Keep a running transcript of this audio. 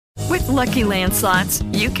Lucky Land Slots,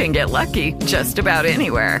 you can get lucky just about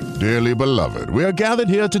anywhere. Dearly beloved, we are gathered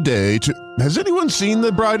here today to... Has anyone seen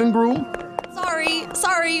the bride and groom?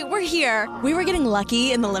 Sorry, we're here. We were getting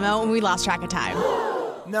lucky in the limo and we lost track of time.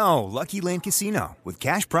 No, Lucky Land Casino, with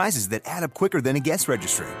cash prizes that add up quicker than a guest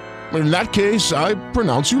registry. In that case, I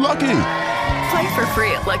pronounce you lucky. Play for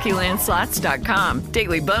free at LuckyLandSlots.com.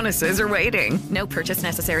 Daily bonuses are waiting. No purchase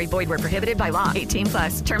necessary. Void where prohibited by law.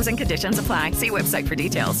 18+. Terms and conditions apply. See website for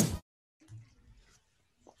details.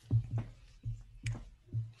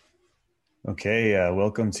 Okay,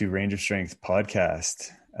 welcome to Range of Strength podcast.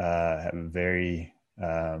 I have a very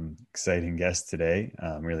exciting guest today.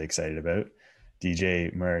 I'm really excited about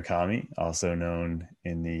DJ Murakami, also known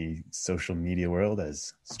in the social media world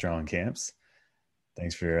as Strong Camps.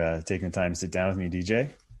 Thanks for taking the time to sit down with me, DJ.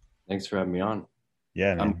 Thanks for having me on.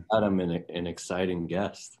 Yeah, man. I'm glad I'm an exciting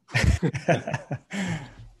guest.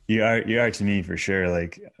 You are to me for sure.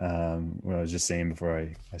 Like what I was just saying before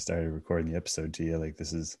I started recording the episode to you, like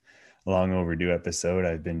this is a long overdue episode.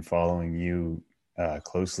 I've been following you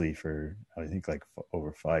closely for I think like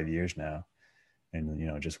over 5 years now,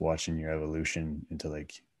 and just watching your evolution into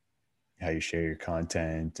like how you share your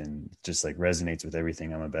content and just like resonates with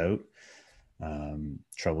everything I'm about.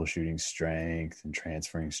 Troubleshooting strength and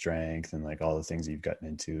transferring strength and like all the things you've gotten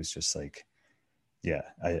into is just like, yeah,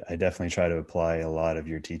 I definitely try to apply a lot of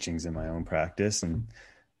your teachings in my own practice, and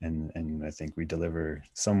I think we deliver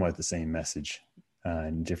somewhat the same message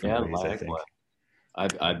in different ways. I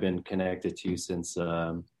think I've been connected to you since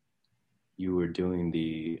you were doing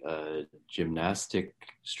the gymnastic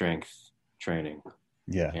strength training.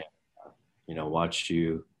 Yeah. And, watched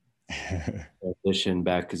you transition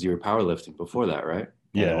back because you were powerlifting before that, right?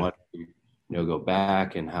 Yeah. And watch you, go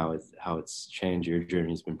back and how it's changed. Your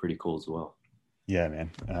journey's been pretty cool as well. Yeah,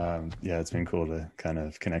 man. It's been cool to kind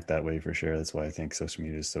of connect that way for sure. That's why I think social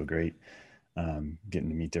media is so great. Getting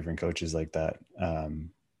to meet different coaches like that.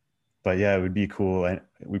 But yeah, it would be cool.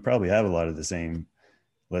 We probably have a lot of the same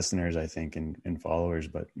listeners, I think, and followers,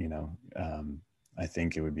 but I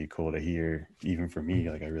think it would be cool to hear, even for me,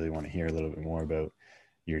 like I really want to hear a little bit more about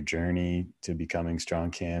your journey to becoming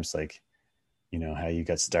Strong Camps, like, how you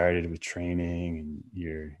got started with training and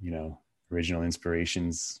your, original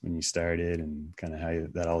inspirations when you started and kind of how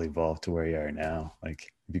that all evolved to where you are now. Like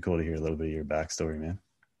it'd be cool to hear a little bit of your backstory, man.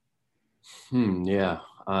 Yeah.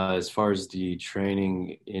 As far as the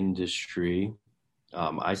training industry,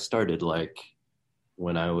 I started like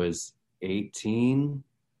when I was 18,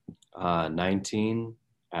 19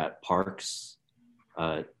 at Parks,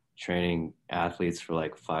 training athletes for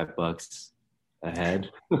like $5 a head.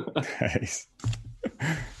 Nice.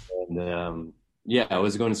 And I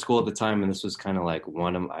was going to school at the time, and this was kind of like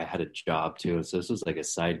I had a job too. So this was like a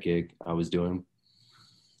side gig I was doing,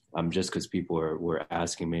 just because people were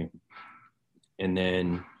asking me. And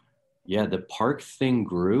then, the park thing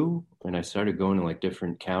grew, and I started going to like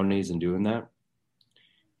different counties and doing that.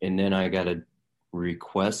 And then I got a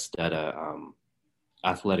request at a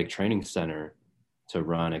athletic training center to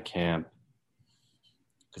run a camp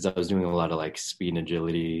because I was doing a lot of like speed and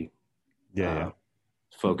agility,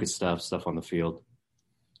 focus stuff on the field.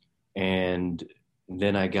 And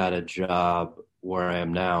then I got a job where I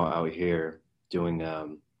am now out here doing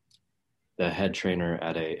the head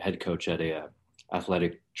coach at a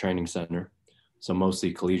athletic training center. So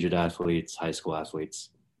mostly collegiate athletes, high school athletes.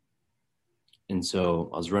 And so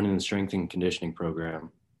I was running the strength and conditioning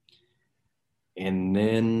program. And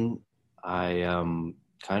then I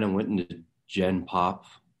kind of went into Gen Pop,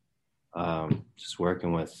 just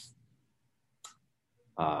working with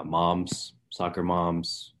moms, soccer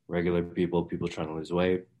moms, regular people trying to lose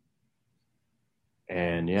weight.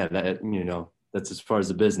 And that's as far as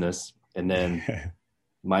the business. And then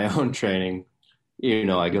my own training,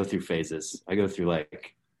 I go through phases. I go through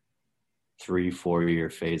like 3-4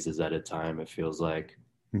 year phases at a time, it feels like.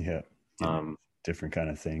 Yeah. Different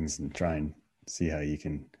kind of things, and try and see how you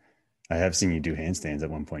can. I have seen you do handstands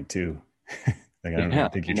at one point too. Like I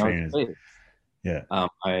think your trainers. Yeah.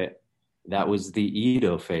 That was the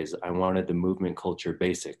Edo phase. I wanted the movement culture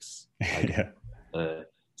basics. Like the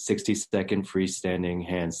 60-second freestanding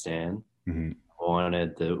handstand. Mm-hmm. I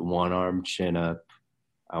wanted the one arm chin up.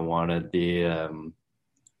 I wanted the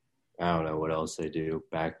I don't know what else they do.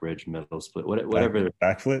 Back bridge, middle split, whatever.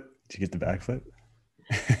 Backflip? Did you get the backflip?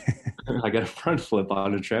 I got a front flip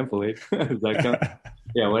on a trampoline.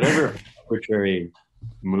 Whatever arbitrary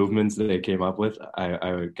movements that they came up with,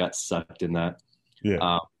 I got sucked in that.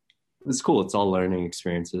 Yeah. It's cool. It's all learning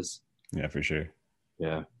experiences. Yeah, for sure.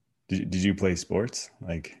 Yeah. Did you play sports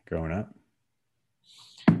like growing up?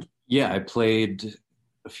 Yeah, I played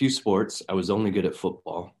a few sports. I was only good at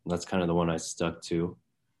football. That's kind of the one I stuck to.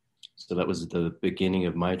 So that was the beginning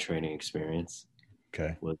of my training experience.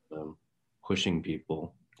 Okay. With pushing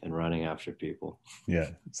people and running after people.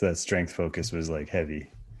 Yeah. So that strength focus was like heavy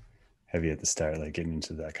at the start, like getting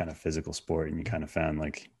into that kind of physical sport, and you kind of found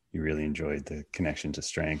like you really enjoyed the connection to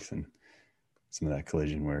strength and some of that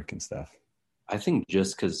collision work and stuff. I think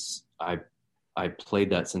just because I played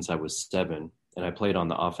that since I was 7, and I played on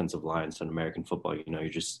the offensive line. So in American football, you know,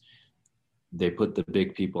 they put the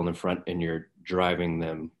big people in the front and you're driving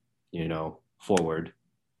them, you know, forward.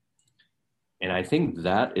 And I think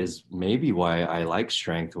that is maybe why I like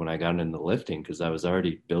strength when I got into lifting, because I was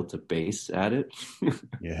already built a base at it.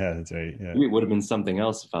 Yeah, that's right. Yeah. Maybe it would have been something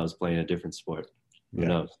else if I was playing a different sport. Who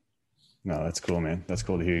knows? No, that's cool, man. That's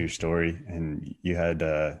cool to hear your story. And you had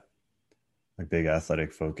a big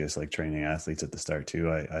athletic focus, like training athletes at the start too.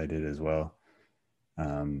 I did as well.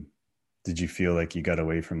 Did you feel like you got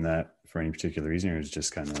away from that for any particular reason, or was it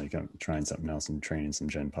just kind of like I'm trying something else and training some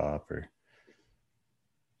Gen Pop? Or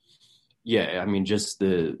yeah, I mean, just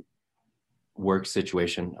the work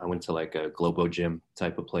situation. I went to like a Globo gym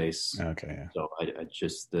type of place. Okay, yeah. So I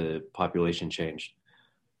just, the population changed,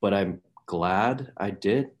 but I'm glad I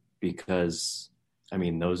did, because I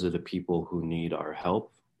mean, those are the people who need our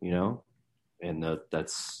help, you know, and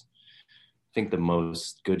that's, I think the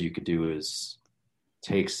most good you could do is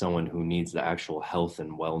take someone who needs the actual health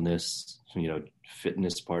and wellness, you know,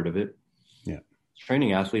 fitness part of it. Yeah.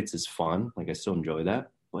 Training athletes is fun. Like I still enjoy that,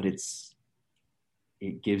 but it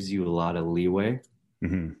gives you a lot of leeway.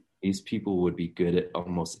 Mm-hmm. These people would be good at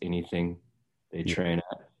almost anything they train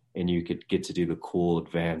at, and you could get to do the cool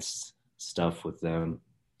advanced stuff with them.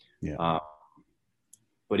 Yeah.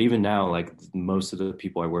 But even now, like most of the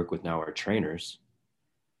people I work with now are trainers,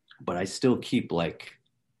 but I still keep like,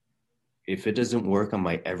 if it doesn't work on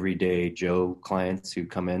my everyday Joe clients who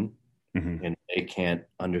come in and they can't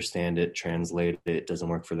understand it, translate it, it doesn't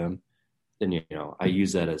work for them, then, you know, I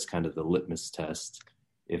use that as kind of the litmus test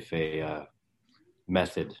if a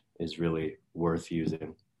method is really worth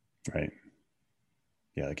using. Right.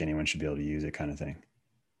 Yeah, like anyone should be able to use it, kind of thing.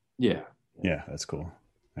 Yeah. Yeah, that's cool.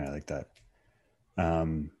 I like that.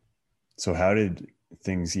 So how did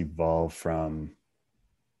things evolve from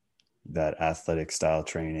that athletic style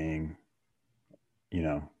training, you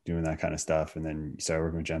know, doing that kind of stuff, and then you started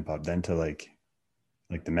working with Gen Pop, then to like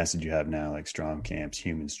the message you have now, like Strong Camps,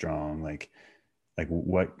 Human Strong, like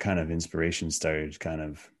what kind of inspiration started kind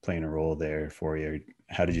of playing a role there for you?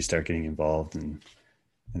 How did you start getting involved in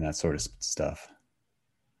that sort of stuff?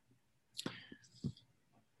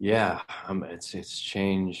 Yeah, it's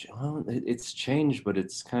changed. Well, it's changed, but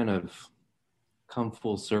it's kind of come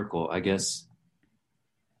full circle, I guess.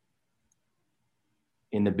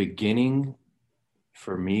 In the beginning,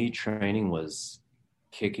 for me, training was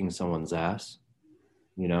kicking someone's ass,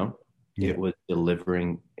 you know? Yeah. It was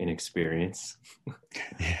delivering an experience.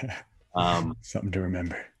 Yeah. Something to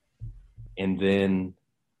remember. And then,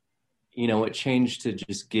 you know, it changed to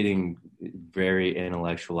just getting very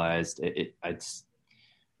intellectualized. I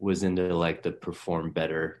was into like the Perform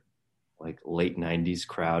Better, like late 90s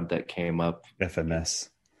crowd that came up. FMS.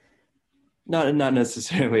 Not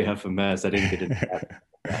necessarily FMS. I didn't get into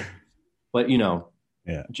that. But, you know,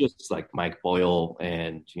 just like Mike Boyle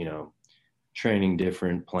and, you know, training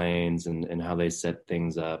different planes and how they set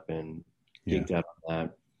things up, and geeked out on that.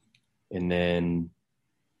 And then,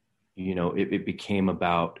 you know, it became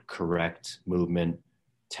about correct movement,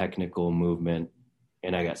 technical movement.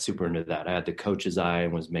 And I got super into that. I had the coach's eye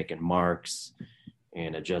and was making marks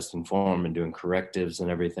and adjusting form and doing correctives and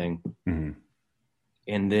everything. Mm-hmm.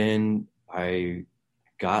 And then I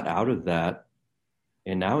got out of that,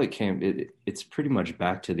 and now it's pretty much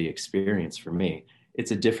back to the experience for me.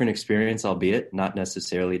 It's a different experience, albeit not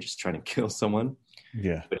necessarily just trying to kill someone.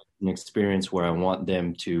 Yeah. But it's an experience where I want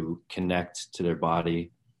them to connect to their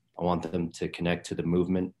body. I want them to connect to the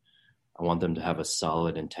movement. I want them to have a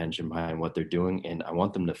solid intention behind what they're doing. And I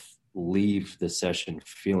want them to leave the session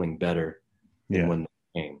feeling better than when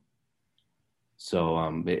they came.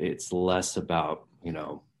 So it's less about, you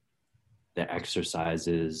know, the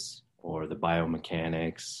exercises or the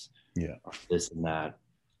biomechanics, or this and that.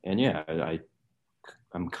 And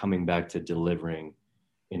I'm coming back to delivering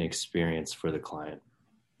an experience for the client.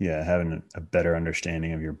 Yeah, having a better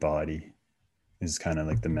understanding of your body is kind of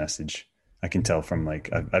like the message. I can tell from like,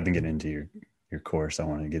 I've been getting into your course. I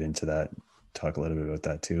want to get into that, talk a little bit about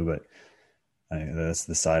that too. But that's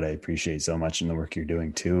the side I appreciate so much in the work you're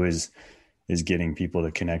doing too, is getting people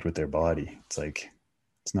to connect with their body. It's like,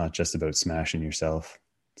 it's not just about smashing yourself.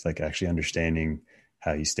 It's like actually understanding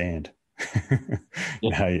how you stand.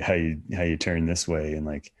 Yeah. how you turn this way. And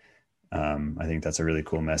like, I think that's a really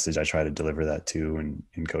cool message. I try to deliver that too. And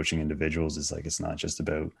in coaching individuals, is like, it's not just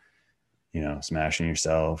about, smashing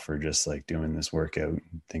yourself or just like doing this workout,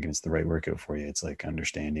 thinking it's the right workout for you. It's like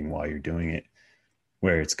understanding why you're doing it,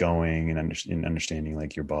 where it's going, and understanding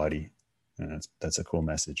like your body. And that's a cool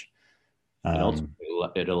message. And ultimately,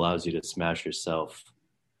 it allows you to smash yourself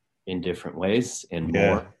in different ways and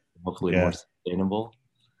more, hopefully more sustainable.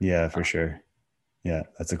 Yeah, for sure. Yeah,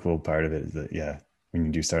 that's a cool part of it. Is that, when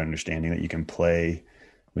you do start understanding that you can play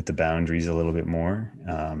with the boundaries a little bit more,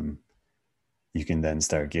 you can then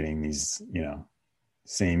start getting these,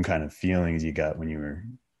 same kind of feelings you got when you were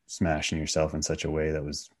smashing yourself in such a way that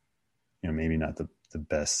was, maybe not the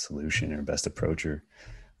best solution or best approach or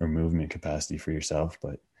movement capacity for yourself.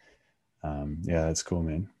 But that's cool,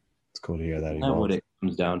 man. It's cool to hear that. And what it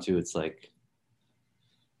comes down to, it's like,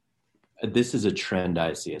 this is a trend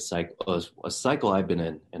I see, a cycle I've been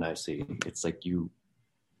in, and I see it's like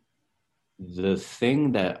the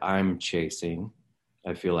thing that I'm chasing,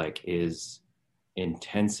 I feel like, is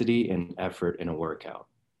intensity and effort in a workout.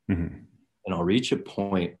 Mm-hmm. And I'll reach a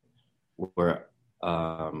point where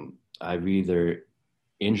I've either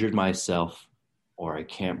injured myself or I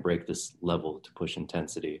can't break this level to push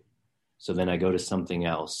intensity. So then I go to something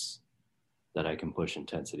else that I can push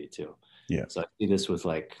intensity to. Yeah. So I see this with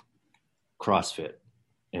like CrossFit,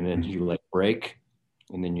 and then you like break,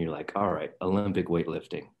 and then you're like, all right, Olympic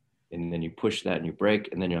weightlifting. And then you push that and you break,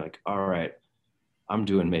 and then you're like, all right, I'm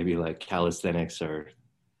doing maybe like calisthenics or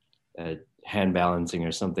hand balancing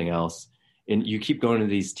or something else. And you keep going to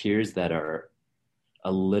these tiers that are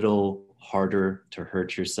a little harder to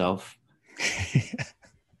hurt yourself,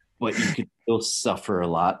 but you could still suffer a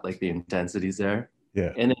lot, like the intensity's there.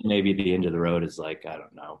 Yeah. And then maybe the end of the road is like, I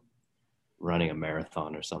don't know, running a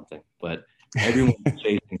marathon or something. But everyone's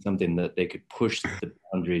chasing something that they could push the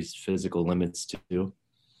boundaries, physical limits to.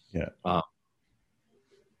 Yeah.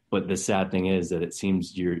 But the sad thing is that it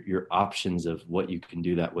seems your options of what you can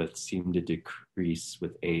do that with seem to decrease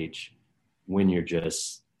with age when you're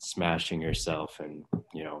just smashing yourself and,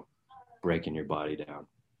 breaking your body down.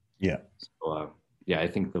 Yeah. So, I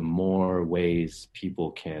think the more ways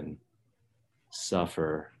people can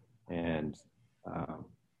suffer and,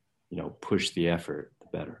 push the effort, the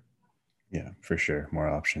better. Yeah, for sure. More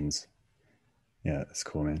options. Yeah, that's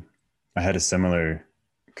cool, man. I had a similar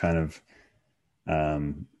kind of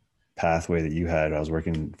pathway that you had. I was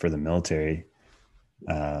working for the military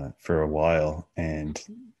for a while, and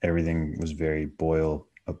everything was very Boyle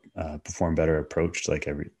perform better approach. Like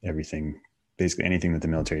everything, basically anything that the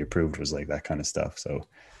military approved was like that kind of stuff. So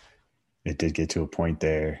it did get to a point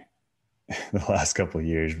there the last couple of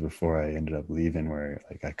years before I ended up leaving, where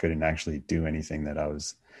like I couldn't actually do anything that I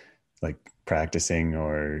was like practicing,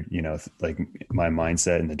 or like my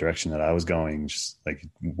mindset and the direction that I was going just like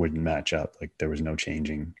wouldn't match up. Like there was no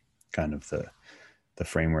changing kind of the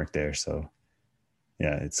framework there. So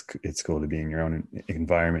yeah, it's cool to be in your own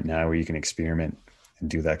environment now where you can experiment and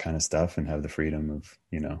do that kind of stuff and have the freedom of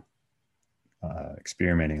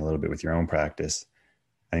experimenting a little bit with your own practice.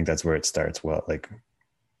 I think that's where it starts. Well, like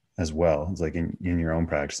as well, it's like in your own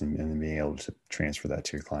practice and then being able to transfer that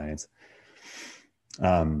to your clients.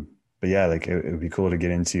 But yeah, like it would be cool to get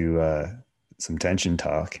into some tension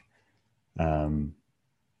talk,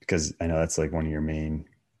 because I know that's like one of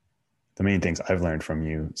the main things I've learned from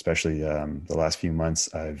you, especially the last few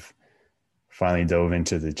months. I've finally dove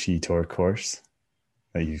into the Chi Torque course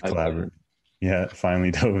that you've collaborated. Yeah,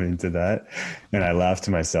 finally dove into that, and I laughed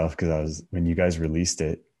to myself because when you guys released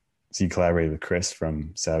it, so you collaborated with Chris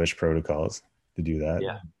from Savage Protocols to do that.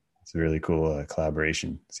 Yeah, it's a really cool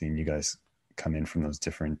collaboration. Seeing you guys come in from those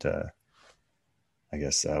different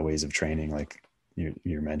ways of training, like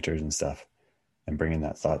your mentors and stuff, and bringing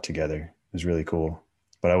that thought together is really cool.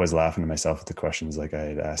 But I was laughing to myself at the questions like I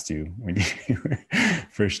had asked you when you were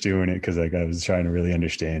first doing it, because like I was trying to really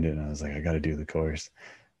understand it, and I was like, I got to do the course.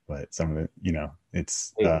 But some of it,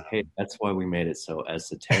 it's hey, that's why we made it so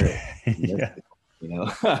esoteric. Yeah.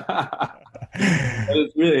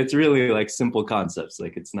 It's really like simple concepts.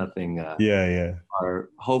 Like it's nothing. Or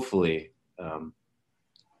hopefully,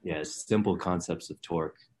 simple concepts of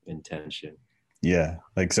torque, intention. Yeah.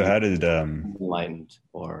 Like, so how did enlightened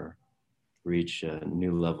or reach a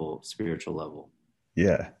new level, spiritual level?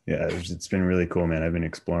 Yeah. It's been really cool, man. I've been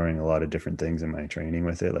exploring a lot of different things in my training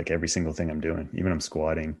with it. Like every single thing I'm doing, even I'm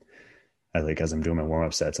squatting, as I'm doing my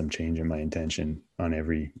warm-up sets, I'm changing my intention on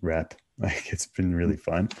every rep. Like it's been really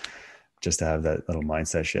fun just to have that little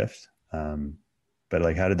mindset shift. But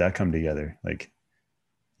like, how did that come together? Like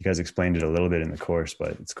you guys explained it a little bit in the course,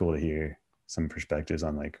 but it's cool to hear some perspectives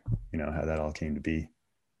on like, how that all came to be.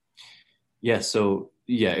 Yeah. So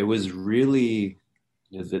yeah, it was really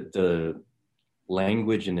the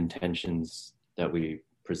language and intentions that we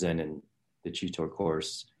present in the Cheetor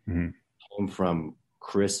course came from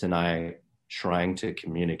Chris and I trying to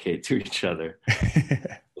communicate to each other.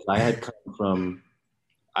 I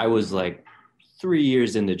was like 3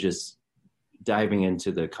 years into just diving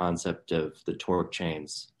into the concept of the torque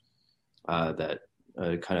chains that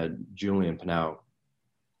kind of Julian Pinau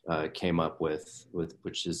came up with,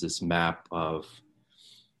 which is this map of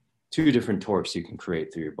 2 different torques you can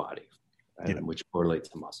create through your body, which correlate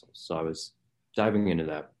to muscles. So I was diving into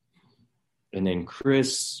that. And then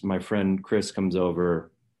Chris, my friend Chris, comes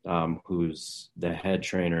over, who's the head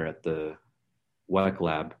trainer at the Weck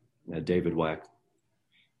lab, David Weck.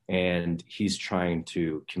 And he's trying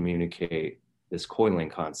to communicate this coiling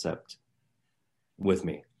concept with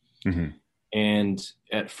me. Mm-hmm. And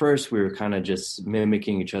at first we were kind of just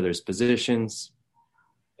mimicking each other's positions.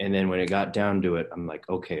 And then when it got down to it, I'm like,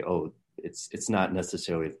 okay, it's not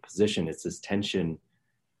necessarily the position. It's this tension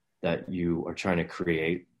that you are trying to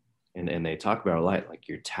create. And they talk about a lot, like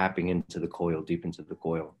you're tapping into the coil, deep into the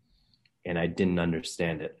coil. And I didn't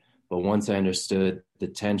understand it. But once I understood the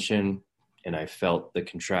tension and I felt the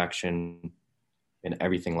contraction and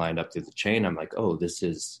everything lined up through the chain, I'm like,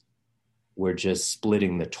 we're just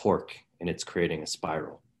splitting the torque and it's creating a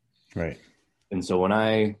spiral. Right. And so when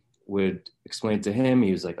I would explain it to him,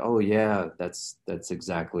 he was like, oh yeah, that's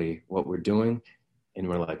exactly what we're doing. And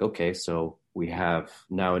we're like, okay, so we have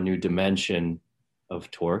now a new dimension of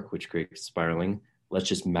torque, which creates spiraling. Let's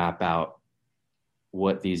just map out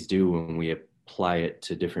what these do when we apply it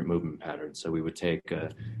to different movement patterns. So we would take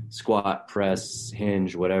a squat, press,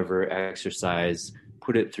 hinge, whatever exercise,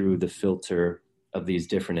 put it through the filter of these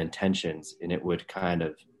different intentions, and it would kind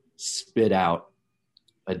of spit out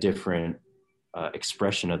a different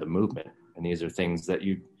expression of the movement. And these are things that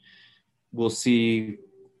you will see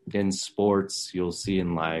in sports, you'll see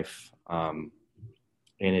in life.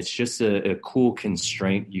 And it's just a cool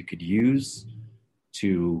constraint you could use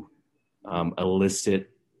to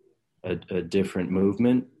elicit a different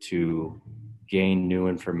movement, to gain new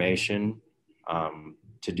information,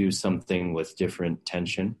 to do something with different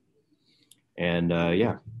tension. And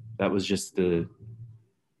that was just the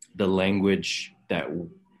language that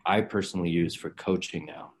I personally use for coaching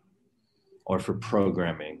now, or for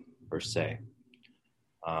programming per se.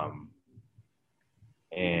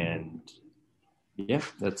 And yeah,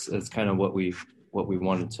 that's kind of what we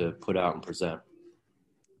wanted to put out and present.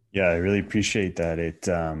 Yeah, I really appreciate that.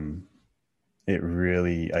 It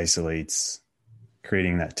really isolates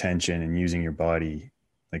creating that tension and using your body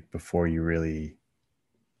like before you really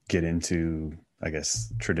get into, I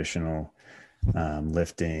guess, traditional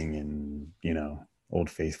lifting and, Old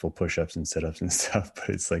Faithful push-ups and sit-ups and stuff.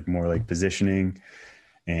 But it's like more like positioning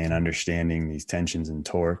and understanding these tensions and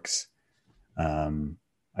torques.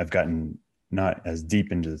 I've gotten not as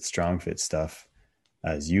deep into the strong fit stuff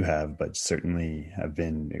as you have, but certainly have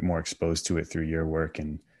been more exposed to it through your work.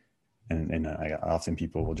 And I often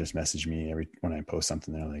people will just message me when I post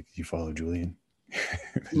something, they're like, you follow Julian?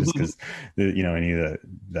 Just because, any of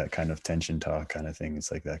that kind of tension talk kind of thing,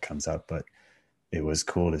 it's like that comes up. But it was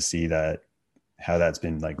cool to see how that's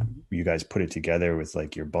been like, you guys put it together with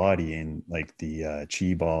like your body and like the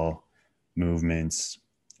chi ball movements.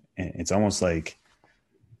 And it's almost like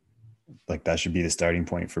that should be the starting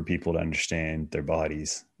point for people to understand their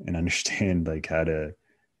bodies and understand like how to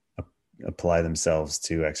apply themselves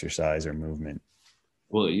to exercise or movement.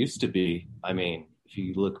 Well, it used to be, if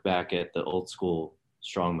you look back at the old school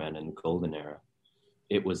strongman in the golden era,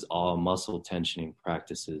 it was all muscle tensioning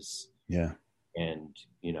practices. Yeah. And,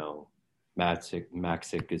 Maxic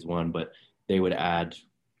is one, but they would add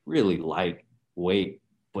really light weight,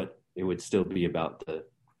 but it would still be about the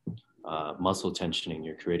muscle tensioning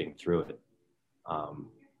you're creating through it.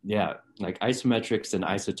 Like isometrics and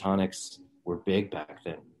isotonics were big back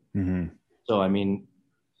then. Mm-hmm. So,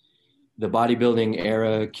 the bodybuilding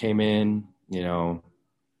era came in,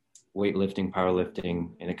 weightlifting,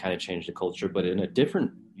 powerlifting, and it kind of changed the culture. But in a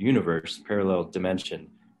different universe, parallel dimension,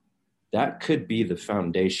 that could be the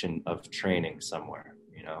foundation of training somewhere,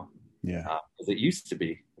 Yeah. Because it used to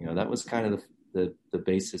be, that was kind of the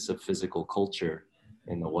basis of physical culture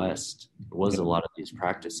in the West. It was a lot of these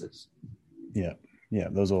practices. Yeah. Yeah.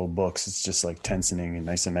 Those old books, it's just like tensioning and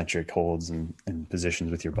isometric holds and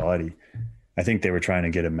positions with your body. I think they were trying to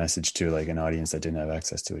get a message to like an audience that didn't have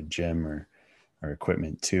access to a gym or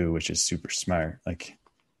equipment too, which is super smart. Like,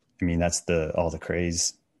 that's all the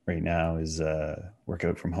craze right now is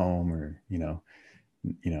workout from home or,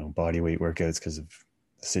 body weight workouts because of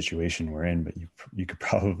situation we're in, but you could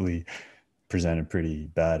probably present a pretty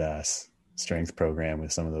badass strength program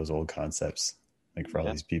with some of those old concepts, like for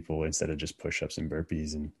all these people, instead of just push-ups and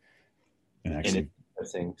burpees and actually. And I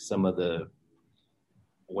think some of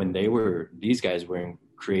these guys were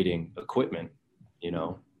creating equipment,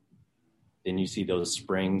 then you see those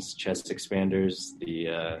springs, chest expanders,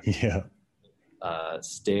 the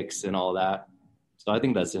sticks and all that. So I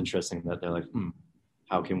think that's interesting that they're like,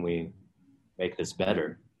 how can we make this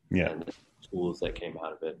better? Yeah. And the tools that came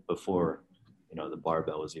out of it before, the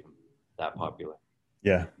barbell was even that popular.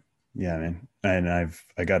 Yeah. Yeah, man. And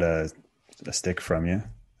I got a stick from you,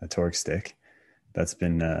 a torque stick. That's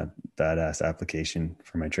been a badass application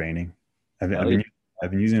for my training. I've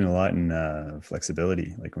been using it a lot in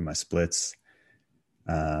flexibility, like with my splits,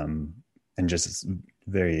 and just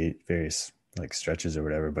various like stretches or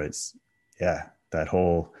whatever. But it's that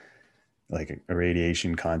whole like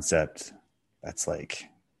irradiation concept. That's like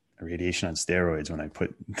irradiation on steroids. When I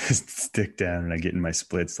put this stick down and I get in my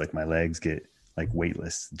splits, like my legs get like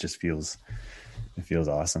weightless. It feels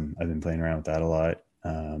awesome. I've been playing around with that a lot.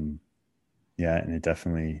 And it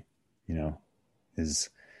definitely, is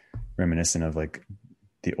reminiscent of like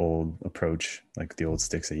the old approach, like the old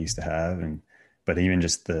sticks I used to have. But even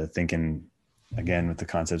just the thinking again with the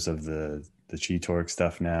concepts of the Chi Torque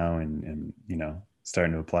stuff now and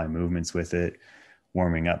starting to apply movements with it,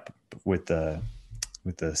 warming up with the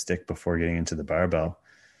stick before getting into the barbell.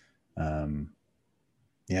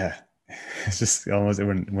 It's just almost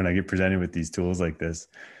when I get presented with these tools like this,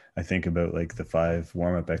 I think about like the 5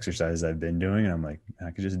 warm-up exercises I've been doing, and I'm like,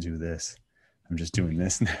 I could just do this. I'm just doing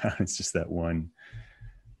this now. It's just that one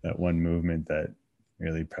movement that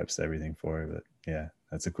really preps everything for it. But yeah,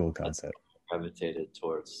 that's a cool concept. Gravitated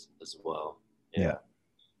towards as well. Yeah.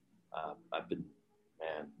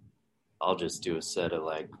 I'll just do a set of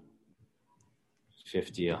like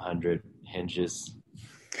 50, 100 hinges,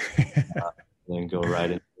 then go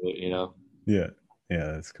right into it, Yeah,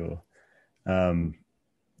 that's cool.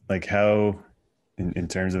 Like how, in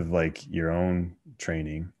terms of like your own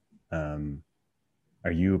training,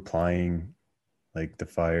 are you applying like the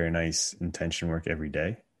fire and ice intention work every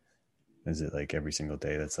day? Is it like every single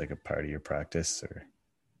day that's like a part of your practice, or?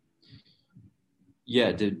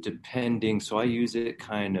 Yeah, depending. So I use it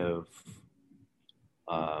kind of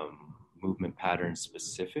movement pattern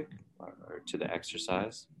specific or to the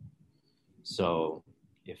exercise. So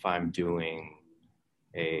if I'm doing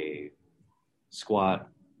a squat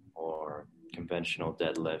or conventional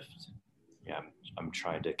deadlift, I'm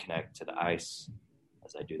trying to connect to the ice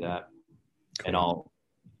as I do that. Cool. And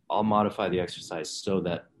I'll modify the exercise so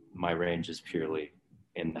that my range is purely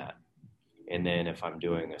in that. And then if I'm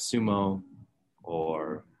doing a sumo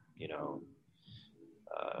or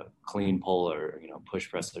clean pull or push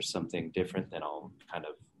press or something different, then I'll kind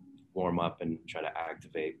of warm up and try to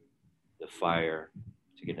activate the fire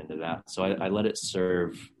to get into that. So I let it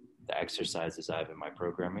serve the exercises I have in my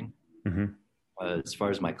programming. Mm-hmm. As far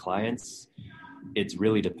as my clients, it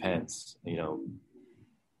really depends,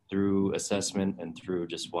 through assessment and through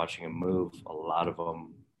just watching them move. A lot of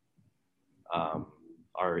them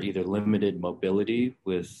are either limited mobility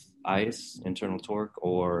with ice, internal torque,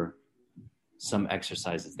 or some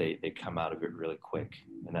exercises, they come out of it really quick.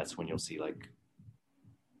 And that's when you'll see like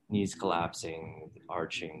knees collapsing,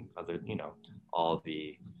 arching, other, all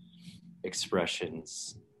the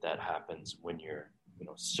expressions that happens when you're,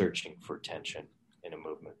 searching for tension in a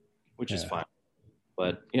movement, which is fine.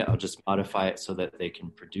 But I'll just modify it so that they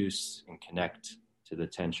can produce and connect to the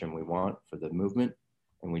tension we want for the movement.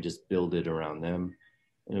 And we just build it around them.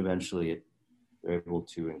 And eventually they're able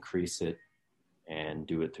to increase it and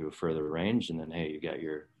do it through a further range. And then, hey, you got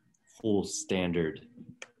your full standard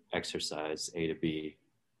exercise A to B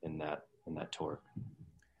in that torque.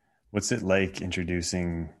 What's it like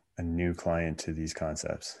introducing a new client to these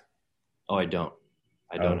concepts? Oh, I don't.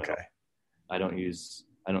 Okay. I don't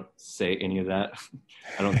say any of that.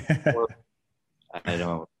 I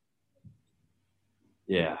don't.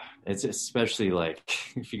 Yeah. It's especially like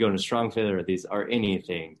if you go to Strong Fit or these or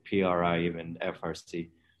anything, PRI, even FRC,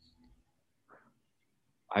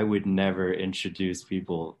 I would never introduce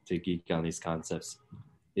people to geek on these concepts.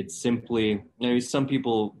 It's simply, some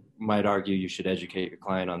people might argue you should educate your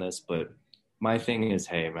client on this, but my thing is,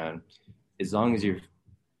 hey man, as long as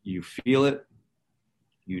you feel it,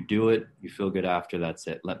 you do it, you feel good after, that's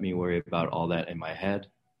it. Let me worry about all that in my head.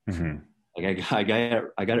 Mm-hmm. Like I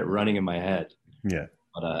got it running in my head. Yeah.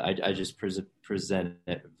 But I just present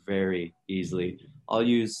it very easily. I'll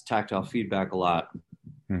use tactile feedback a lot,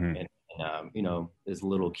 and as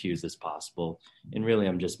little cues as possible. And really,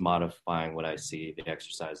 I'm just modifying what I see, the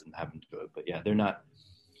exercise, and having to do it. But yeah, they're not.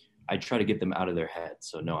 I try to get them out of their head.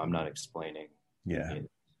 So no, I'm not explaining. Yeah.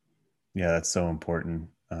 Yeah, that's so important.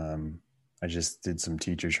 I just did some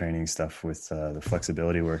teacher training stuff with the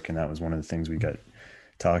flexibility work, and that was one of the things we got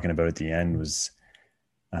talking about at the end was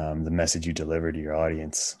the message you deliver to your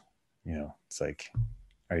audience. You know, it's like,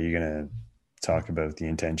 are you going to talk about the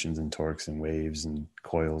intentions and torques and waves and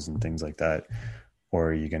coils and things like that? Or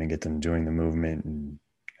are you going to get them doing the movement and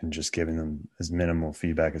just giving them as minimal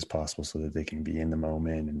feedback as possible so that they can be in the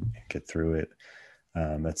moment and get through it?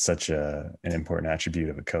 That's such an important attribute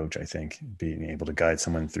of a coach, I think, being able to guide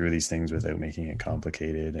someone through these things without making it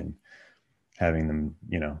complicated and having them,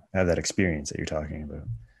 you know, have that experience that you're talking about.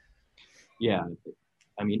 Yeah.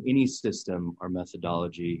 I mean, any system or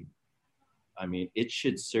methodology, I mean, it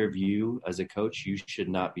should serve you as a coach. You should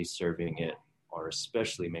not be serving it, or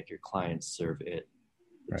especially make your clients serve it.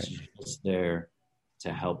 It's Right. just there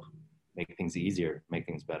to help make things easier, make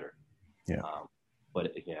things better. Yeah.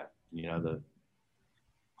 But yeah, you know, the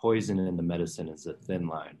poison in the medicine is a thin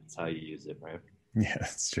line. It's how you use it, right? Yeah,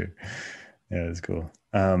 that's true. Yeah, that's cool.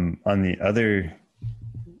 On the other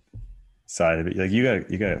side of it, like you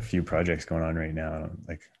got a few projects going on right now.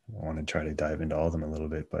 Like I want to try to dive into all of them a little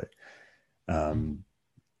bit, but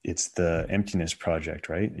it's the emptiness project,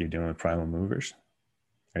 right? You're doing with Primal Movers,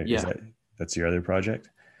 right? Yeah. That's your other project.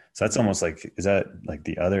 So that's almost like, is that like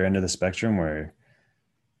the other end of the spectrum where,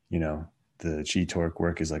 you know, the chi torque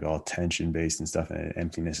work is like all tension based and stuff, and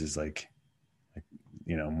emptiness is like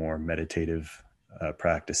you know, more meditative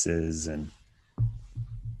practices and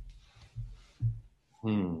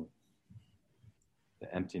The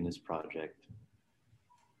emptiness project.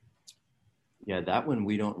 Yeah, that one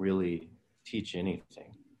we don't really teach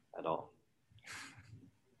anything at all.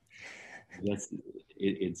 Yes,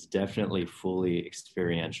 it's definitely fully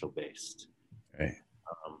experiential based. right.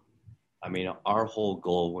 I mean, our whole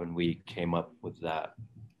goal when we came up with that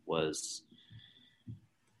was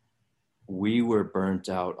we were burnt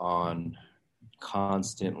out on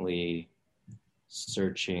constantly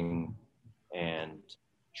searching and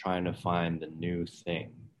trying to find the new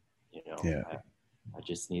thing. You know, Yeah. I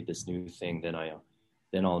just need this new thing. Then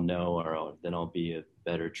I'll know, or then I'll be a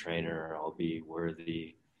better trainer, or I'll be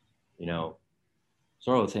worthy. You know,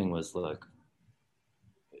 so our thing was, look,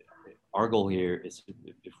 our goal here is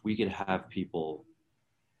if we could have people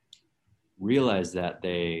realize that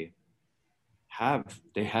they have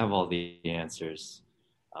all the answers,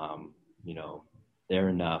 you know, they're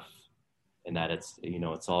enough, and that it's, you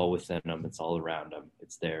know, it's all within them, it's all around them,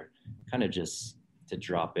 it's there, kind of just to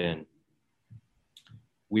drop in.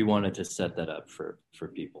 We wanted to set that up for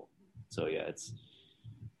people. So yeah,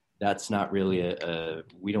 that's not really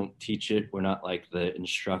we don't teach it. We're not like the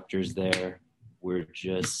instructors there. We're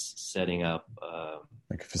just setting up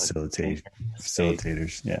Like facilitators.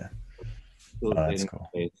 Yeah. Oh, that's cool.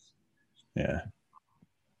 Space. Yeah.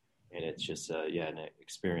 And it's just an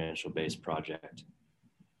experiential based project.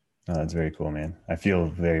 Oh, that's very cool, man. I feel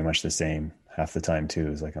very much the same half the time too.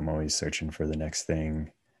 Is like I'm always searching for the next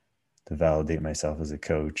thing to validate myself as a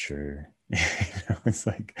coach, or you know, it's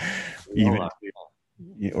like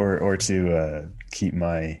or to keep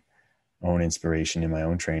my own inspiration in my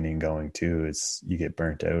own training going too. It's you get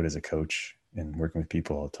burnt out as a coach and working with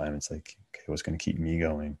people all the time. It's like, okay, what's going to keep me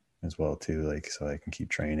going as well too? Like, so I can keep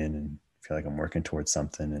training and feel like I'm working towards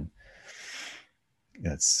something. And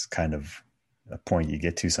that's kind of a point you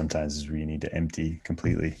get to sometimes, is where you need to empty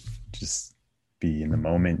completely, just be in the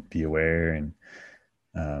moment, be aware, and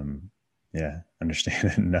understand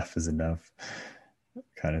that enough is enough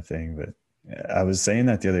kind of thing. But I was saying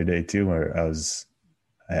that the other day too, where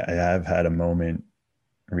I have had a moment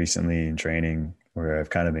recently in training where I've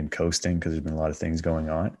kind of been coasting because there's been a lot of things going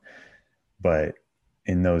on. But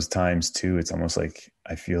in those times too, it's almost like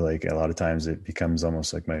I feel like a lot of times it becomes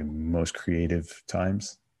almost like my most creative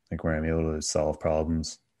times, like where I'm able to solve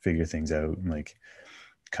problems, figure things out, and like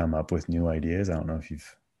come up with new ideas. I don't know if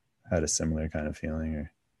you've had a similar kind of feeling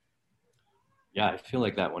or. Yeah, I feel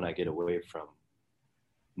like that when I get away from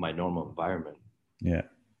my normal environment. Yeah.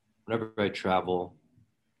 Whenever I travel,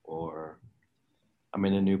 or I'm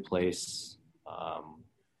in a new place,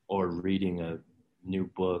 or reading a new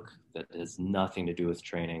book that has nothing to do with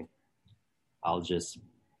training, I'll just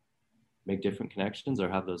make different connections or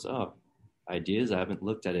have those ideas. I haven't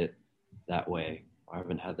looked at it that way, or I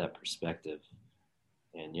haven't had that perspective.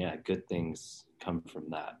 And yeah, good things come from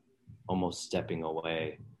that. Almost stepping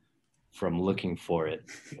away from looking for it,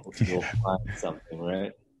 you'll find something,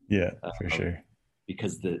 right? Yeah, for sure.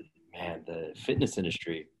 Because the fitness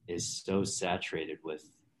industry is so saturated with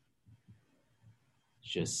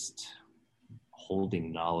just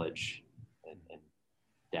holding knowledge and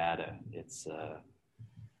data. It's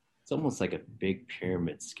it's almost like a big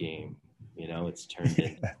pyramid scheme, you know. It's turned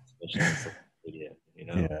into, especially on social media, you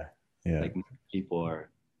know. Like people are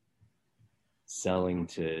selling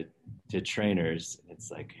to trainers. It's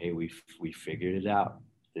like, hey, we figured it out.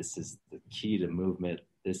 This is the key to movement.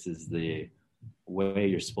 This is the way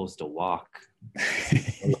you're supposed to walk. You're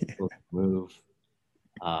supposed to move.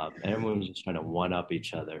 And everyone's just trying to one up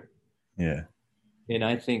each other. Yeah. And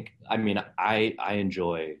I think, I mean, I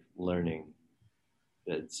enjoy learning.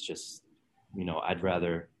 It's just, you know, I'd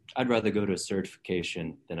rather go to a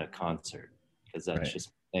certification than a concert, because that's just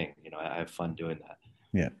my thing. You know, I have fun doing that.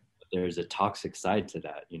 Yeah. But there's a toxic side to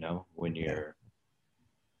that, you know, when you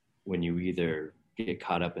either get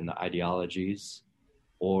caught up in the ideologies,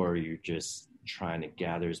 or you're just trying to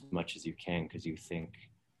gather as much as you can because you think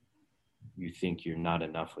you're not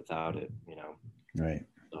enough without it, you know. Right.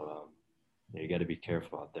 So you got to be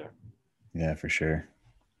careful out there. Yeah, for sure.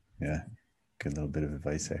 Yeah, good little bit of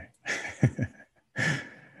advice there.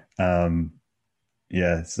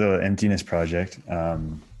 Yeah, so Emptiness Project,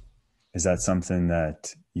 is that something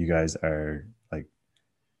that you guys are like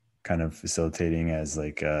kind of facilitating as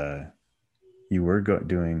like you were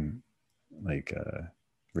doing like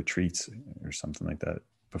retreats or something like that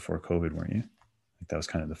before COVID, weren't you? Like that was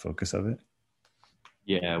kind of the focus of it.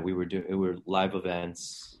 Yeah, we were live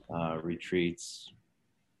events, retreats,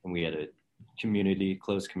 and we had a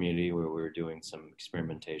closed community where we were doing some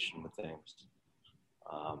experimentation with things.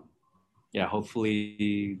 Yeah,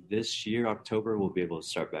 hopefully this year, October, we'll be able to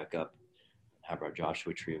start back up and have our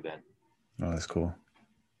Joshua Tree event. Oh, that's cool.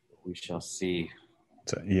 We shall see.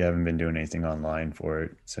 So you haven't been doing anything online for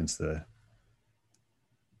it since the...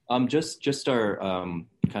 Just our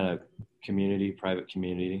kind of private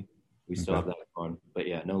community. We still have that going, but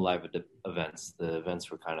yeah, no live events. The events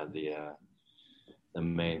were kind of the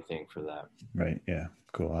main thing for that. Right. Yeah.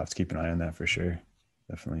 Cool. I'll have to keep an eye on that for sure.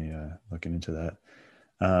 Definitely looking into that.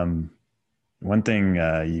 One thing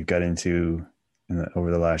you got into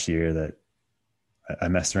over the last year that I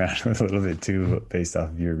messed around with a little bit too, based off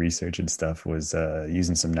of your research and stuff, was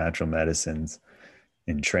using some natural medicines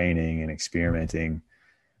in training and experimenting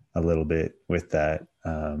a little bit with that.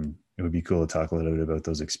 It would be cool to talk a little bit about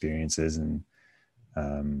those experiences and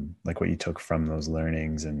like what you took from those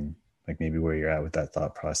learnings and like maybe where you're at with that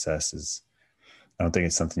thought process. Is I don't think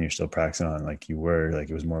it's something you're still practicing on like you were,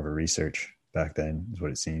 like it was more of a research back then is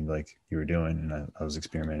what it seemed like you were doing. And I was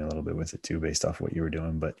experimenting a little bit with it too, based off what you were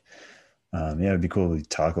doing. But yeah, it'd be cool to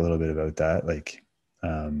talk a little bit about that. Like,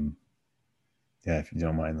 yeah, if you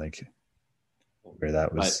don't mind, like where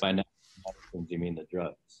that was. By now, do you mean the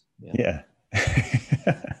drugs? Yeah.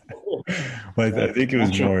 Well, I think it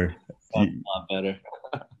was more. A lot better.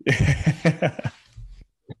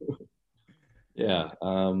 Yeah.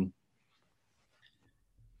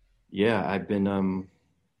 Yeah, I've been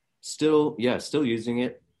still using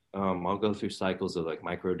it. I'll go through cycles of like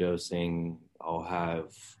microdosing. I'll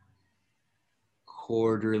have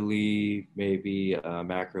quarterly, maybe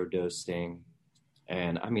macro dosing.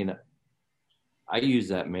 And I mean, I use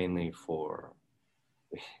that mainly for,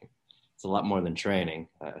 it's a lot more than training.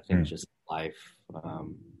 I think just life,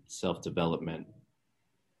 self-development.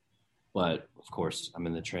 But of course, I'm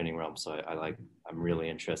in the training realm, so I'm really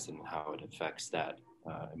interested in how it affects that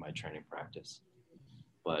in my training practice.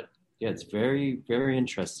 But yeah, it's very, very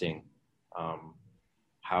interesting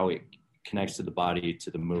how it connects to the body,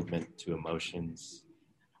 to the movement, to emotions.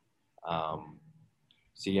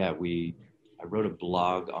 So yeah, I wrote a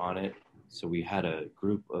blog on it. So we had a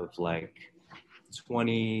group of like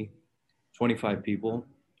 25 people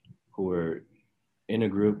who were in a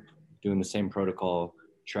group doing the same protocol,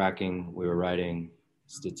 tracking. We were writing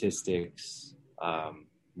statistics,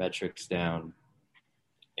 metrics down,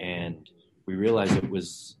 and we realized it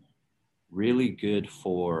was really good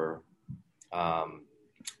for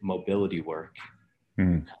mobility work.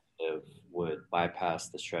 Kind of would bypass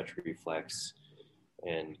the stretch reflex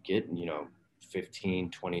and get 15,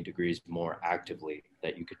 20 degrees more actively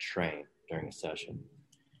that you could train during a session.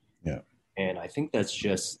 Yeah. And I think that's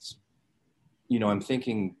just, I'm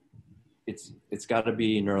thinking it's got to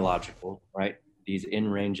be neurological, right? These in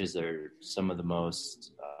ranges are some of the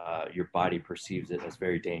most, your body perceives it as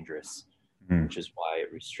very dangerous, which is why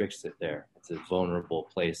it restricts it there. It's a vulnerable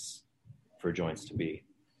place for joints to be.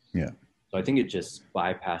 Yeah. So I think it just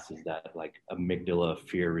bypasses that like amygdala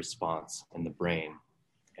fear response in the brain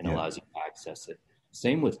and allows you to access it.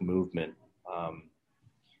 Same with movement.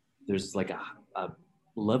 There's like a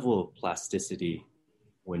level of plasticity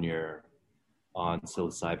when you're on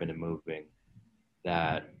psilocybin and moving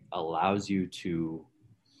that allows you to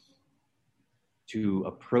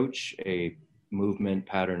approach a movement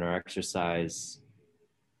pattern or exercise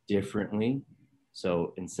differently.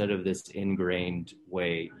 So instead of this ingrained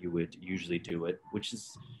way you would usually do it, which has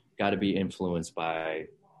got to be influenced by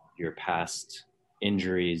your past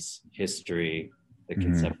injuries, history, the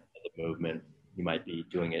concept of the movement, you might be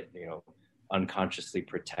doing it, unconsciously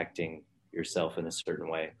protecting yourself in a certain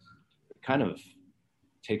way. It kind of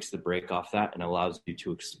takes the brake off that and allows you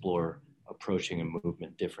to explore approaching a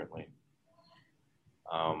movement differently.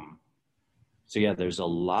 So yeah, there's a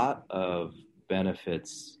lot of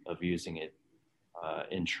benefits of using it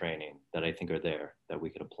in training that I think are there that we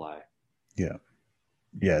could apply. Yeah,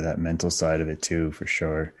 that mental side of it too, for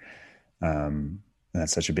sure.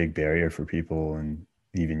 That's such a big barrier for people. And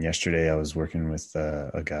even yesterday I was working with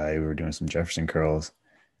a guy, we were doing some Jefferson curls,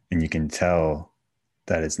 and you can tell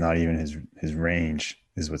that it's not even his range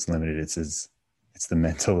is what's limited. It's the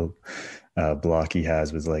mental block he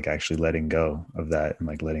has with like actually letting go of that and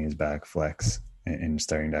like letting his back flex and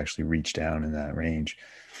starting to actually reach down in that range.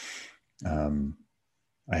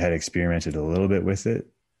 I had experimented a little bit with it.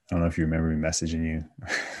 I don't know if you remember me messaging you.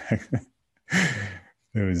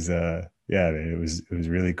 It was it was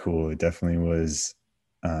really cool. It definitely was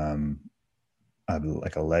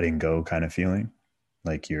like a letting go kind of feeling.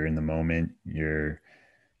 Like you're in the moment, you're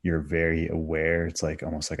very aware. It's like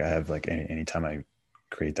almost like I have like anytime I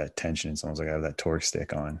create that tension, it's almost like I have that torque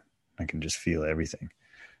stick on. I can just feel everything.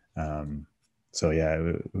 So yeah,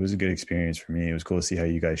 it was a good experience for me. It was cool to see how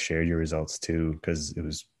you guys shared your results too, because it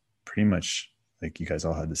was pretty much like you guys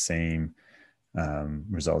all had the same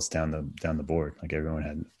results down the board. Like everyone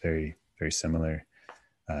had very, very similar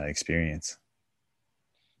experience.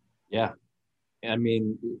 Yeah. I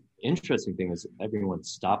mean, interesting thing is everyone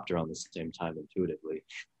stopped around the same time intuitively.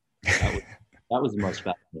 That was the most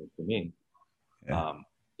fascinating for me. Yeah.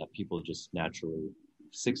 That people just naturally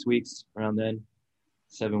 6 weeks around then,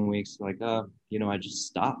 7 weeks, like, I just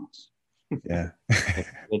stopped. Yeah. I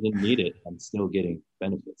didn't need it. I'm still getting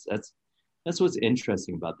benefits. That's what's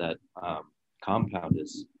interesting about that compound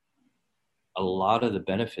is a lot of the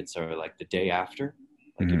benefits are like the day after.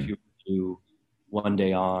 Like if you do 1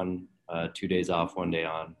 day on, 2 days off, 1 day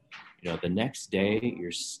on, the next day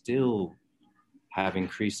you're still have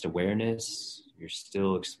increased awareness. You're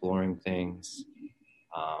still exploring things.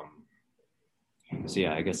 So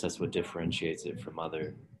yeah, I guess that's what differentiates it from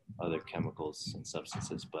other chemicals and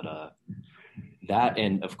substances. But that,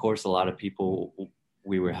 and of course, a lot of people,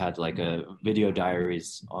 we had like a video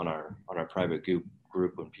diaries on our private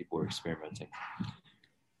group when people were experimenting.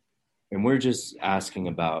 And we're just asking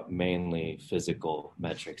about mainly physical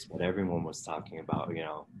metrics, but everyone was talking about,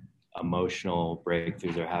 emotional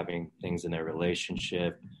breakthroughs they're having, things in their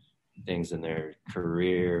relationship, things in their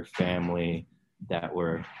career, family that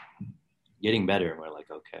were getting better. And we're like,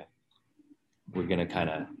 okay, we're going to kind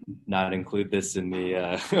of not include this in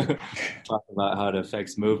the talk about how it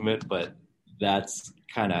affects movement, but that's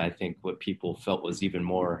kind of, I think, what people felt was even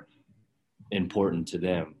more important to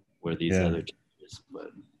them were these other changes.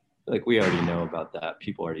 But like we already know about that.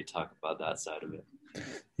 People already talk about that side of it.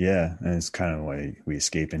 Yeah. And it's kind of why we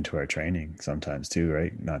escape into our training sometimes too,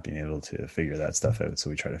 right? Not being able to figure that stuff out. So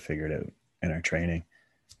we try to figure it out in our training.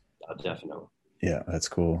 Definitely. Yeah, that's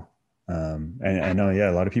cool. And I know,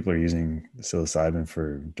 a lot of people are using psilocybin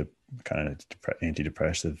for kind of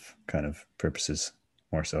antidepressive kind of purposes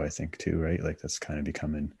more so, I think too, right? Like that's kind of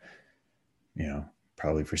becoming,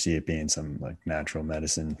 probably foresee it being some like natural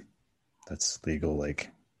medicine that's legal like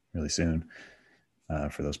really soon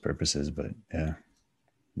for those purposes. But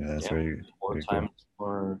that's very 4 very times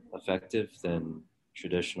more effective than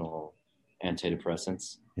traditional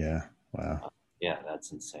antidepressants. Yeah. Wow. Yeah,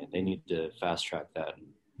 that's insane. They need to fast track that.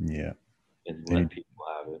 Yeah. And let people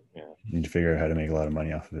have it. Yeah. You need to figure out how to make a lot of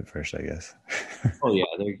money off of it first, I guess. Oh yeah,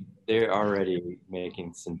 they're already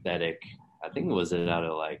making synthetic. I think was it out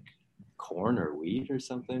of like corn or wheat or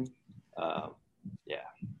something.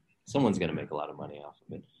 Someone's gonna make a lot of money off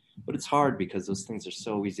of it, but it's hard because those things are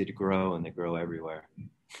so easy to grow and they grow everywhere.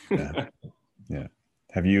 Yeah.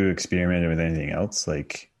 Have you experimented with anything else?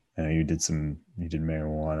 Like I know you did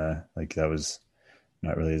marijuana. Like that was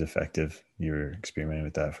not really as effective. You were experimenting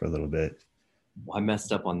with that for a little bit. Well, I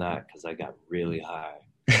messed up on that because I got really high.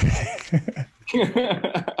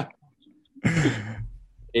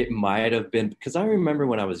 It might have been because I remember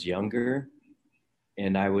when I was younger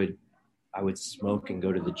and I would smoke and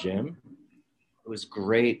go to the gym. It was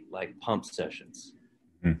great, like pump sessions,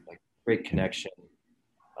 like great connection,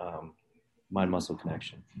 mind-muscle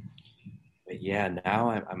connection. But yeah, now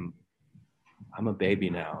I'm a baby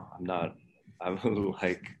now. I'm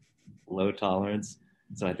like low tolerance.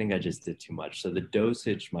 So I think I just did too much. So the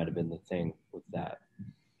dosage might have been the thing with that.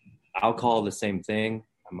 Alcohol, the same thing.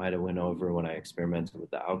 might have went over when I experimented with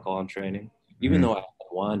the alcohol and training. Even though I had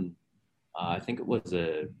one, I think it was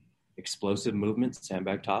a explosive movement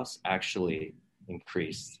sandbag toss, actually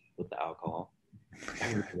increased with the alcohol.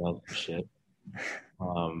 Everything else was shit.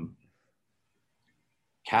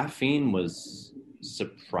 Caffeine was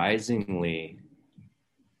surprisingly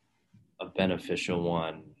a beneficial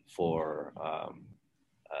one for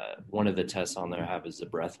one of the tests on there I have is the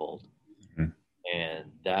breath hold.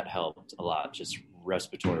 And that helped a lot, just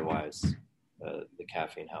respiratory wise. The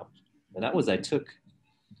caffeine helped. And that was,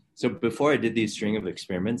 so before I did these string of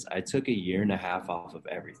experiments, I took 1.5 years off of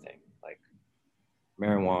everything, like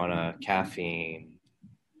marijuana, caffeine.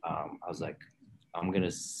 I was like, I'm going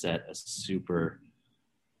to set a super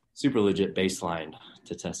legit baseline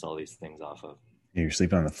to test all these things off of. You're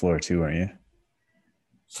sleeping on the floor too, aren't you?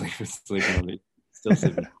 Sleeping on the, still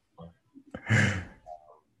sleeping on the floor.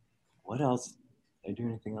 What else? Did I do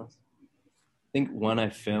anything else? I think one I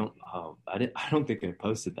filmed, I don't think I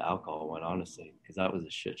posted the alcohol one, honestly, because that was a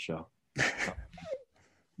shit show.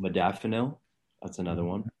 Modafinil, that's another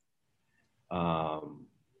one.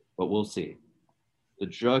 But we'll see. The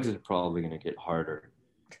drugs are probably going to get harder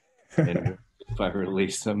if I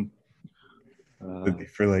release them.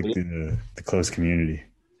 For like the close community.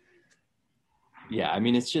 Yeah, I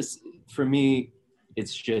mean, it's just, for me,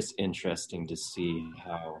 it's just interesting to see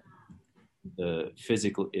how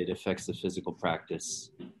it affects the physical practice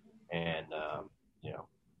and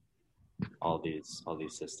all these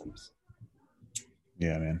systems.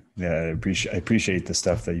 Yeah, man. Yeah, I appreciate the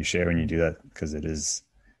stuff that you share when you do that, because it is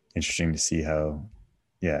interesting to see how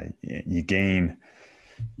you gain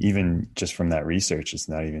even just from that research. It's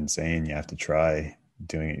not even saying you have to try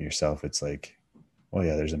doing it yourself. It's like, well,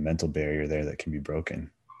 yeah, there's a mental barrier there that can be broken,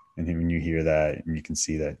 and when you hear that and you can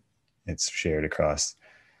see that it's shared across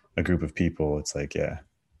a group of people, it's like, yeah,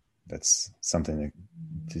 that's something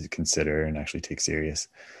to consider and actually take serious.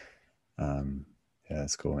 Yeah,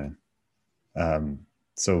 that's cool, man.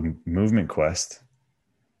 So Movement Quest.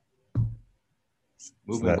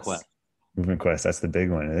 Movement Quest. That's the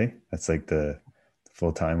big one, eh? That's like the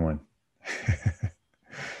full-time one.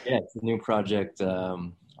 Yeah, it's a new project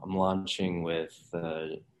I'm launching with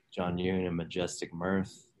John Yoon and Majestic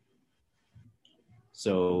Mirth.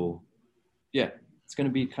 So, yeah, it's going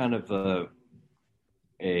to be kind of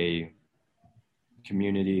a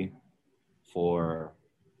community for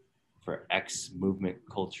ex-movement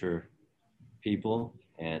culture people,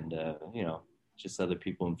 and just other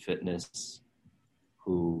people in fitness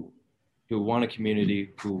who want a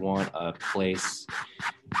community, who want a place.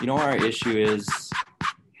 Our issue is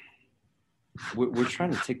we're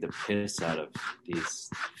trying to take the piss out of these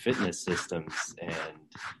fitness systems and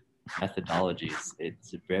methodologies.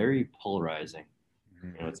 It's very polarizing.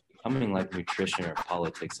 It's becoming like nutrition or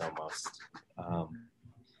politics almost.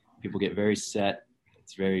 People get very set.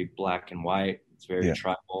 It's very black and white. It's very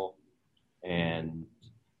tribal. And,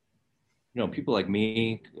 people like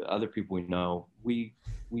me, other people we know, we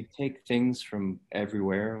take things from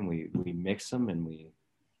everywhere and we mix them, and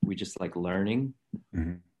we just like learning.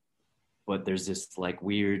 Mm-hmm. But there's this like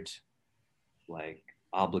weird like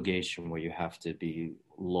obligation where you have to be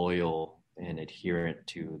loyal and adherent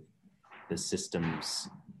to the system's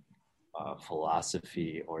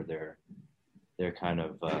philosophy or their kind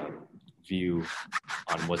of view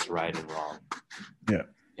on what's right and wrong. Yeah.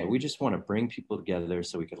 And we just want to bring people together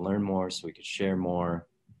so we can learn more, so we can share more.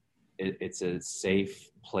 It's a safe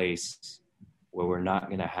place where we're not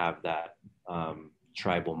going to have that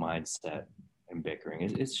tribal mindset and bickering.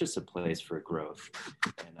 It's just a place for growth.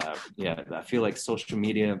 And I feel like social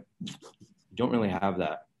media, don't really have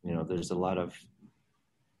that. There's a lot of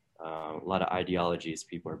ideologies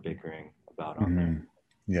people are bickering about on there.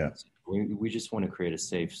 Yeah. So we just want to create a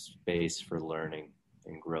safe space for learning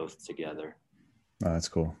and growth together. Oh, that's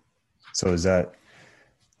cool. So is that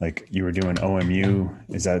like you were doing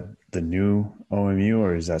OMU? Is that the new OMU,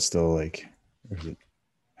 or is that still like,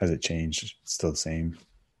 has it changed? It's still the same?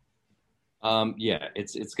 Yeah,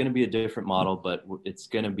 it's going to be a different model, but it's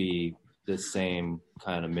going to be the same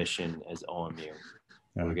kind of mission as OMU.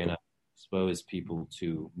 We're going to expose people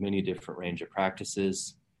to many different range of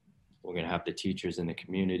practices. We're going to have the teachers in the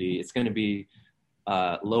community. It's going to be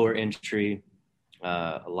lower entry,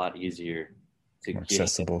 a lot easier to more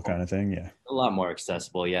accessible kind of thing. Yeah. A lot more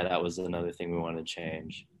accessible. Yeah. That was another thing we wanted to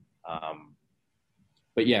change.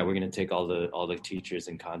 But yeah, we're going to take all the teachers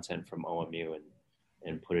and content from OMU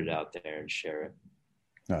and put it out there and share it.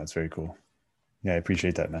 No, that's very cool. Yeah. I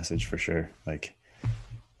appreciate that message for sure. Like,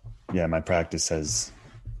 yeah, my practice has,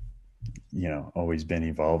 always been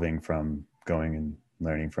evolving from going and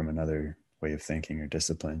learning from another way of thinking or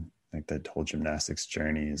discipline. like that whole gymnastics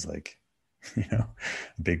journey is like, a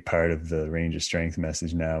big part of the range of strength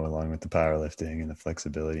message now, along with the powerlifting and the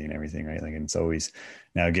flexibility and everything, right? Like, and it's always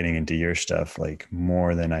now getting into your stuff, like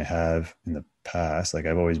more than I have in the past. Like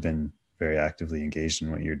I've always been very actively engaged in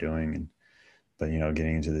what you're doing, but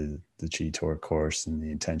getting into the Chi Tour course and the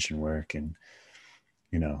intention work, and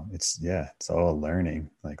it's all learning.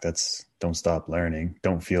 Like don't stop learning.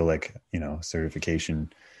 Don't feel like,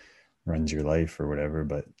 certification runs your life or whatever,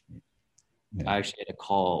 but I actually had a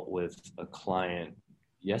call with a client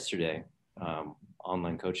yesterday,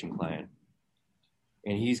 online coaching client,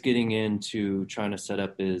 and he's getting into trying to set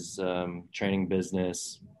up his training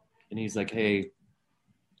business. And he's like, hey,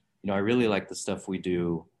 I really like the stuff we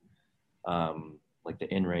do, like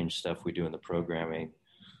the in-range stuff we do in the programming.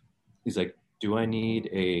 He's like, do I need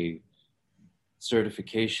a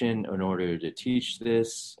certification in order to teach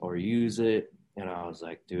this or use it? And I was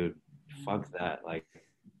like, dude, fuck that. Like,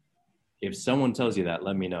 if someone tells you that,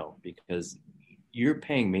 let me know, because you're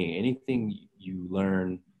paying me. Anything you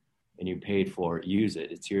learn and you paid for, use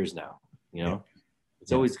it. It's yours now.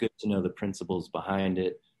 It's always good to know the principles behind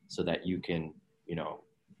it so that you can,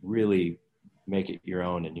 really make it your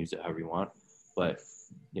own and use it however you want. But,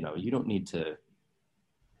 you don't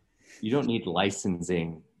need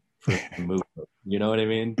licensing for the movement. You know what I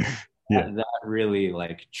mean? Yeah. That really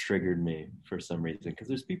like triggered me for some reason, because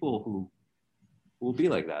there's people who will be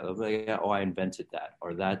like that. They'll be like, oh, I invented that,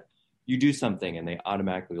 or that you do something and they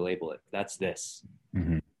automatically label it. That's this.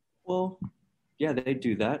 Mm-hmm. Well, yeah, they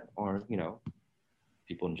do that. Or,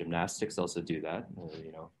 people in gymnastics also do that.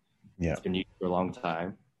 Yeah. It's been used for a long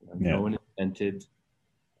time. Yeah. No one invented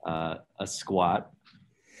a squat.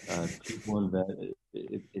 People invent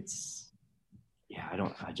it's. Yeah,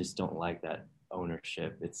 I just don't like that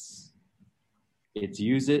ownership. It's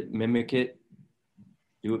use it, mimic it,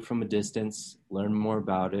 do it from a distance, learn more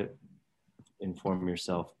about it, inform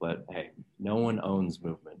yourself. But hey, no one owns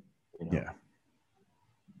movement. Yeah.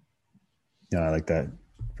 Yeah, I like that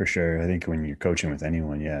for sure. I think when you're coaching with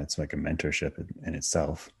anyone, it's like a mentorship in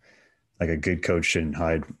itself. Like a good coach shouldn't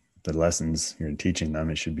hide the lessons you're teaching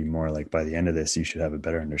them. It should be more like, by the end of this, you should have a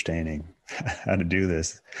better understanding how to do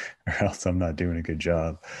this, or else I'm not doing a good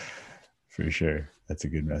job. For sure. That's a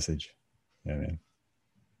good message. Yeah,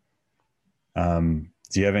 man.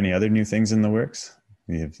 Do you have any other new things in the works?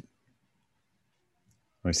 It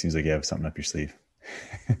seems like you have something up your sleeve.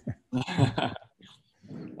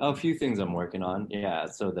 A few things I'm working on. Yeah.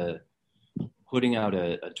 So putting out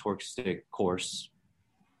a torque stick course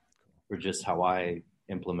for just how I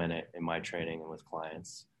implement it in my training and with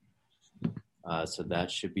clients. So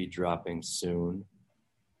that should be dropping soon.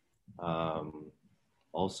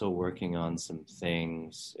 Also working on some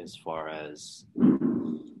things as far as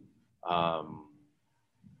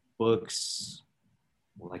books.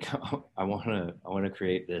 Like I want to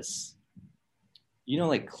create this,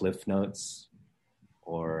 like Cliff Notes,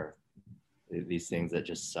 or these things that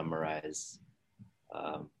just summarize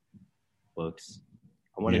books.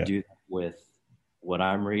 I want to do that with what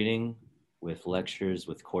I'm reading, with lectures,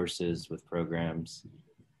 with courses, with programs.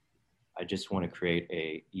 I just want to create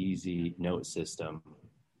a easy note system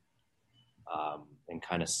and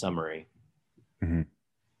kind of summary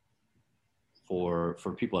for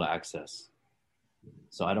people to access.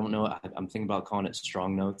 So I don't know. I'm thinking about calling it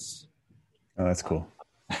Strong Notes. Oh, that's cool.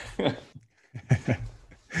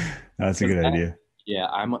 That's a good idea. Yeah,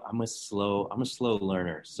 I'm a slow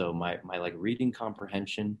learner. So my like reading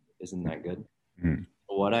comprehension isn't that good. Mm.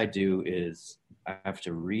 What I do is I have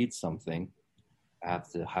to read something, I have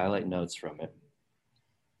to highlight notes from it,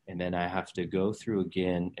 and then I have to go through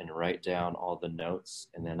again and write down all the notes,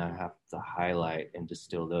 and then I have to highlight and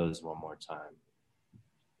distill those one more time.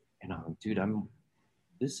 And I'm, dude,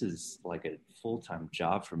 this is like a full-time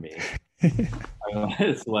job for me. I might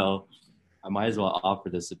as well offer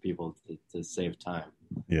this to people to save time.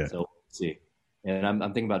 Yeah. So we'll see. And I'm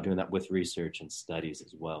thinking about doing that with research and studies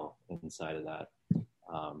as well inside of that.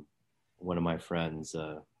 One of my friends,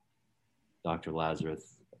 Dr.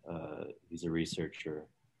 Lazarus, he's a researcher,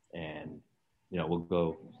 and we'll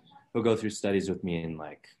go through studies with me, and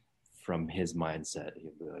like from his mindset,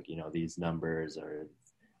 he'll be like, these numbers are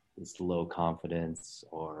this low confidence,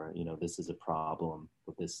 or this is a problem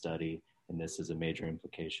with this study, and this is a major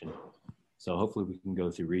implication. So hopefully we can go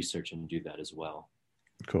through research and do that as well.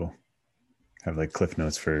 Cool. Have like Cliff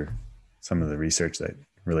Notes for some of the research that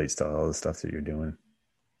relates to all the stuff that you're doing.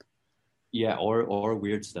 Yeah, or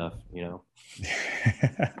weird stuff, A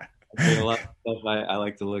lot of stuff I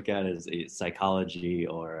like to look at is psychology,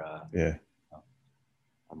 or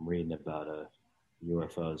I'm reading about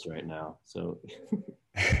UFOs right now. So,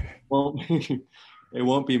 well, it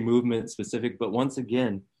won't be movement specific. But once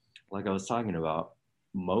again, like I was talking about,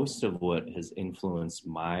 most of what has influenced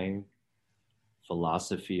my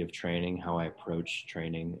philosophy of training, how I approach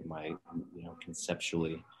training, my,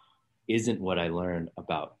 conceptually, isn't what I learned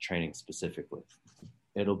about training specifically.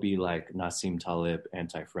 It'll be like Nassim Taleb,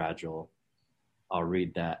 Anti-Fragile. I'll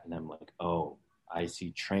read that and I'm like, oh, I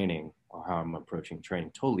see training, or how I'm approaching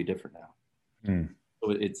training totally different now.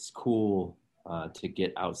 So it's cool to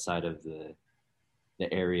get outside of the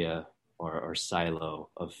area or silo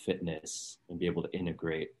of fitness and be able to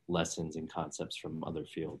integrate lessons and concepts from other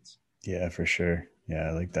fields. Yeah, for sure. Yeah,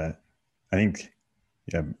 I like that. I think,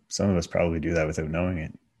 some of us probably do that without knowing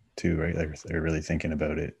it too, right? Like they're really thinking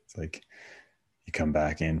about it. It's like you come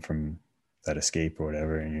back in from that escape or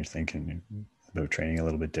whatever, and you're thinking about training a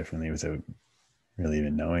little bit differently without really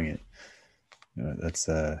even knowing it. That's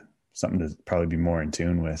something to probably be more in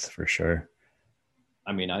tune with, for sure.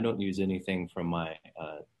 I mean, I don't use anything from my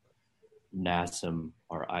NASM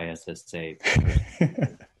or ISSA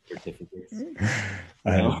certificates.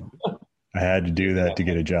 I had to do that to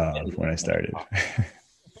get a job when I started.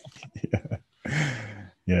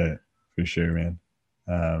 Yeah, for sure, man.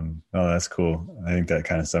 That's cool. I think that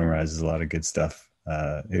kind of summarizes a lot of good stuff.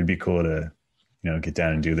 It would be cool to, get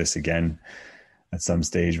down and do this again at some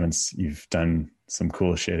stage once you've done some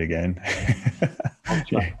cool shit again. I'll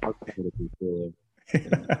try to be cooler.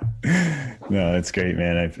 No, that's great,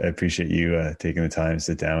 man. I appreciate you taking the time to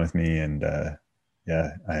sit down with me, and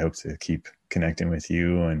I hope to keep connecting with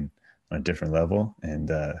you and on a different level.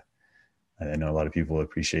 And I know a lot of people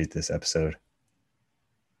appreciate this episode.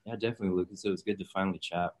 Yeah, definitely, Lucas. It was good to finally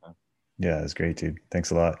chat, man. Yeah, it was great, dude. Thanks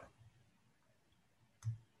a lot.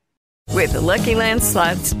 With the Lucky Land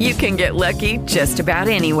Slots, you can get lucky just about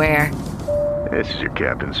anywhere. This is your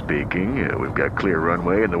captain speaking. We've got clear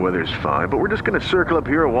runway and the weather's fine, but we're just going to circle up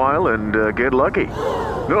here a while and get lucky.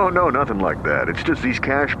 No, nothing like that. It's just these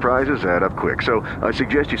cash prizes add up quick. So I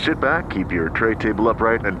suggest you sit back, keep your tray table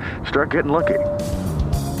upright, and start getting lucky.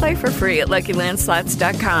 Play for free at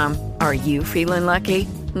LuckyLandSlots.com. Are you feeling lucky?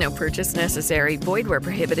 No purchase necessary. Void where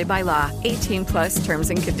prohibited by law. 18+ terms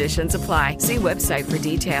and conditions apply. See website for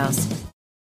details.